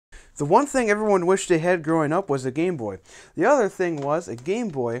The one thing everyone wished they had growing up was a Game Boy. The other thing was a Game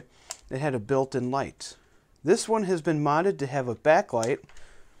Boy that had a built-in light. This one has been modded to have a backlight.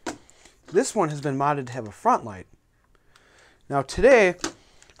 This one has been modded to have a front light. Now today,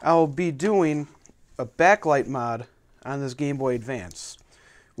 I'll be doing a backlight mod on this Game Boy Advance.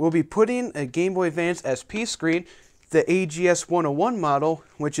 We'll be putting a Game Boy Advance SP screen, the AGS 101 model,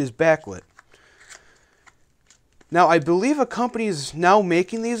 which is backlit. Now, I believe a company is now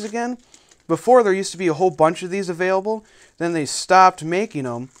making these again. Before, there used to be a whole bunch of these available. Then they stopped making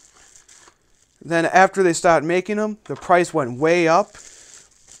them. Then after they stopped making them, the price went way up.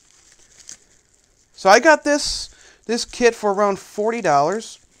 So I got this kit for around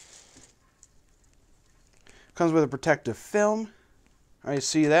 $40. Comes with a protective film. I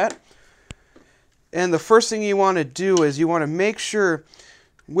see that. And the first thing you want to do is you want to make sure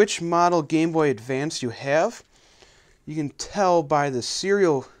which model Game Boy Advance you have. You can tell by the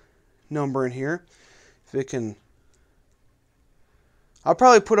serial number in here. If it can, I'll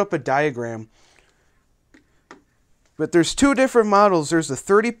probably put up a diagram. But there's two different models. There's a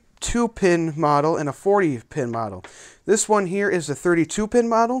 32-pin model and a 40-pin model. This one here is the 32-pin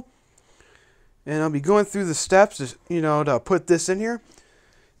model. And I'll be going through the steps, to put this in here.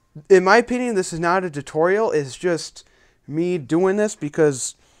 In my opinion, this is not a tutorial. It's just me doing this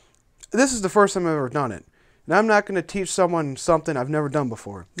because this is the first time I've ever done it. And I'm not going to teach someone something I've never done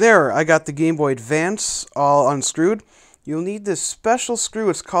before. There, I got the Game Boy Advance all unscrewed. You'll need this special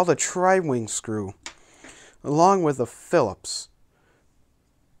screw. It's called a tri-wing screw, along with a Phillips.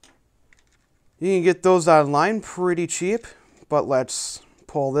 You can get those online pretty cheap, but let's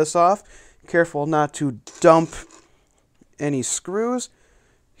pull this off. Careful not to dump any screws.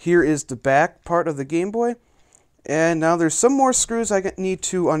 Here is the back part of the Game Boy. And now there's some more screws I need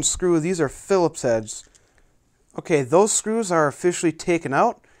to unscrew. These are Phillips heads. Okay, those screws are officially taken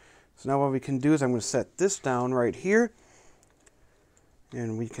out. So now what we can do is I'm going to set this down right here.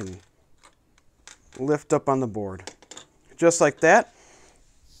 And we can lift up on the board. Just like that.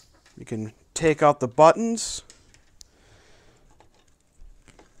 You can take out the buttons.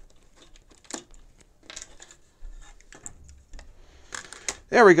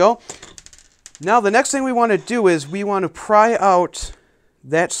 There we go. Now the next thing we want to do is we want to pry out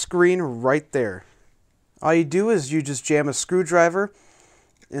that screen right there. All you do is you just jam a screwdriver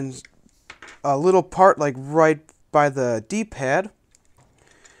in a little part like right by the D-pad.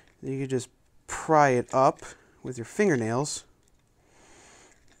 You can just pry it up with your fingernails.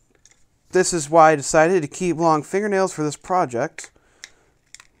 This is why I decided to keep long fingernails for this project.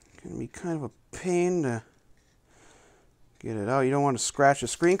 It's going to be kind of a pain to get it out. You don't want to scratch the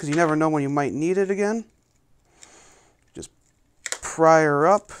screen because you never know when you might need it again. Just pry her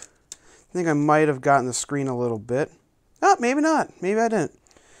up. I think I might have gotten the screen a little bit. Oh, maybe not. Maybe I didn't.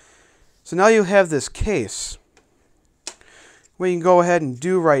 So now you have this case. What you can go ahead and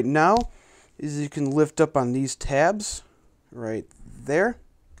do right now is you can lift up on these tabs right there.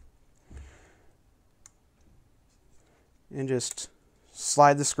 And just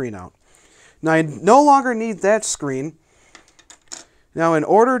slide the screen out. Now I no longer need that screen. Now in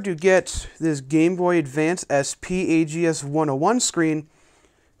order to get this Game Boy Advance SP AGS 101 screen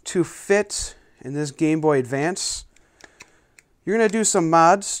to fit in this Game Boy Advance, you're going to do some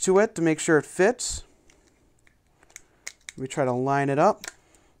mods to it to make sure it fits. We try to line it up.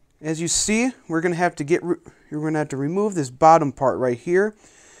 As you see, we're going to have to remove this bottom part right here.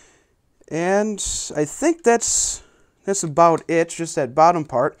 And I think that's about it, just that bottom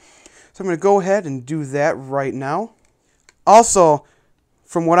part. So I'm going to go ahead and do that right now. Also,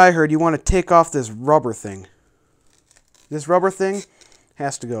 from what I heard, you want to take off this rubber thing. This rubber thing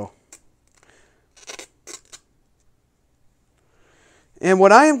has to go. And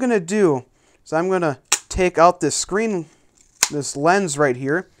what I am going to do is I'm going to take out this screen, this lens right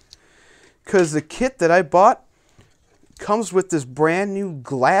here, because the kit that I bought comes with this brand new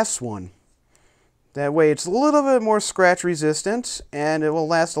glass one. That way it's a little bit more scratch resistant and it will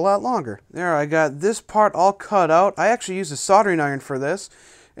last a lot longer. There, I got this part all cut out. I actually used a soldering iron for this.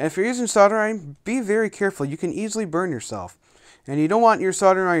 And if you're using soldering iron, be very careful. You can easily burn yourself. And you don't want your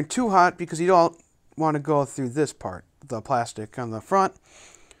soldering iron too hot because you don't want to go through this part, the plastic on the front.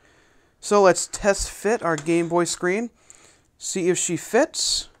 So let's test fit our Game Boy screen. See if she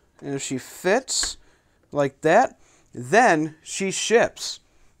fits. And if she fits like that, then she ships.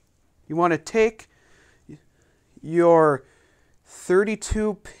 You want to take your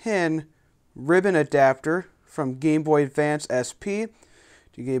 32-pin ribbon adapter from Game Boy Advance SP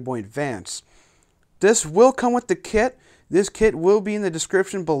to Game Boy Advance. This will come with the kit. This kit will be in the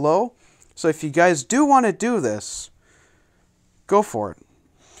description below. So if you guys do want to do this, go for it.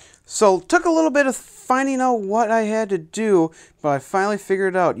 So took a little bit of finding out what I had to do, but I finally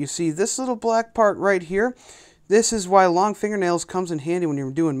figured it out. You see this little black part right here? This is why long fingernails comes in handy when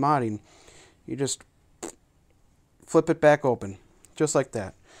you're doing modding. You just flip it back open, just like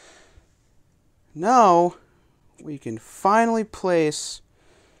that. Now we can finally place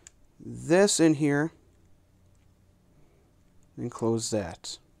this in here and close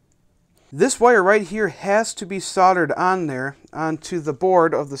that. This wire right here has to be soldered on there onto the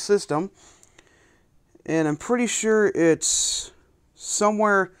board of the system, and I'm pretty sure it's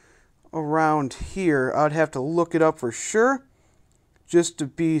somewhere around here. I'd have to look it up for sure just to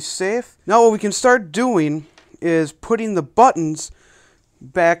be safe. Now what we can start doing is putting the buttons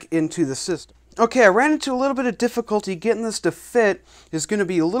back into the system. Okay, I ran into a little bit of difficulty getting this to fit. It's going to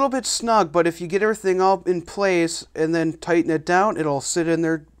be a little bit snug, but if you get everything all in place and then tighten it down, it'll sit in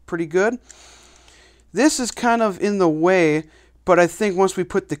there pretty good. This is kind of in the way, but I think once we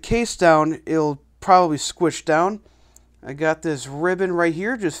put the case down, it'll probably squish down. I got this ribbon right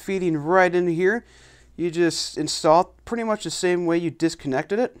here, just feeding right in here. You just install it pretty much the same way you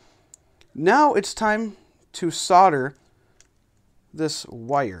disconnected it. Now it's time to solder this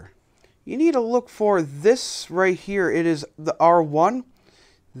wire. You need to look for this right here. It is the R1,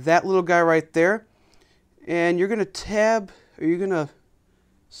 that little guy right there. And you're going to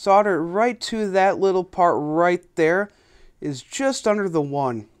solder it right to that little part right there. Is just under the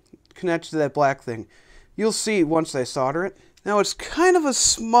 1. Connected to that black thing. You'll see once I solder it. Now it's kind of a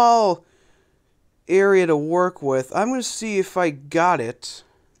small area to work with. I'm going to see if I got it.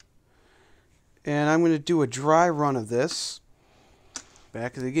 And I'm going to do a dry run of this.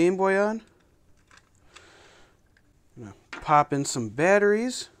 Back of the Game Boy on. I'm going to pop in some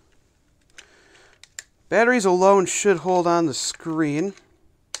batteries. Batteries alone should hold on the screen.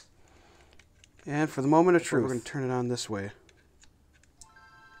 And for the moment of truth, we're going to turn it on this way.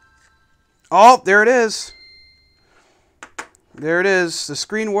 Oh, there it is. There it is. The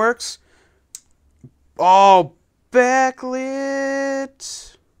screen works. Oh,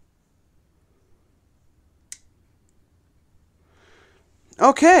 backlit.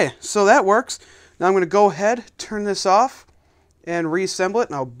 Okay, so that works. Now I'm going to go ahead, turn this off, and reassemble it,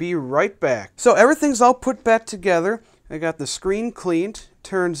 and I'll be right back. So everything's all put back together. I got the screen cleaned,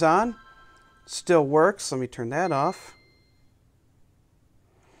 turns on, still works. Let me turn that off.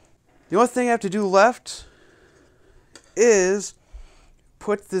 The only thing I have to do left is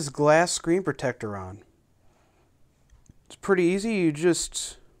put this glass screen protector on. It's pretty easy. You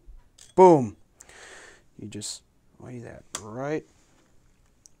just, boom. You just lay that right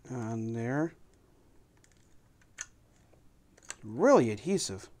on there. Really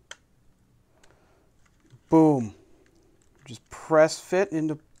adhesive. Boom. Just press fit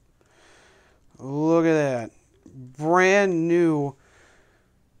into, look at that. Brand new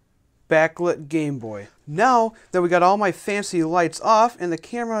backlit Game Boy. Now that we got all my fancy lights off and the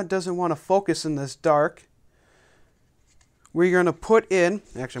camera doesn't want to focus in this dark, we're going to put in,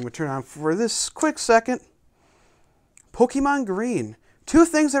 actually I'm going to turn it on for this quick second, Pokemon Green. Two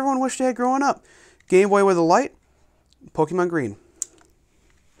things everyone wished they had growing up. Game Boy with a light, Pokemon Green.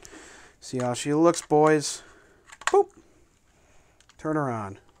 See how she looks, boys. Boop. Turn her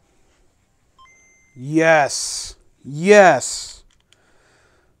on. Yes. Yes.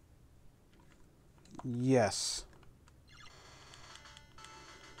 Yes.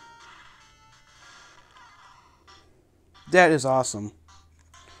 That is awesome.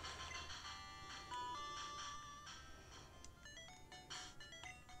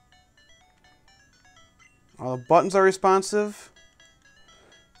 All the buttons are responsive.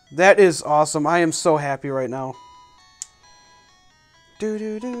 That is awesome. I am so happy right now. Do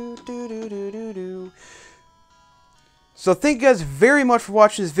do do do do do do do. So thank you guys very much for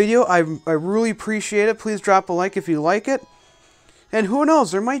watching this video. I really appreciate it. Please drop a like if you like it. And who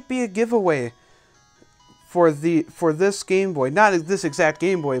knows, there might be a giveaway for this Game Boy. Not this exact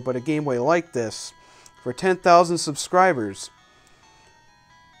Game Boy, but a Game Boy like this for 10,000 subscribers.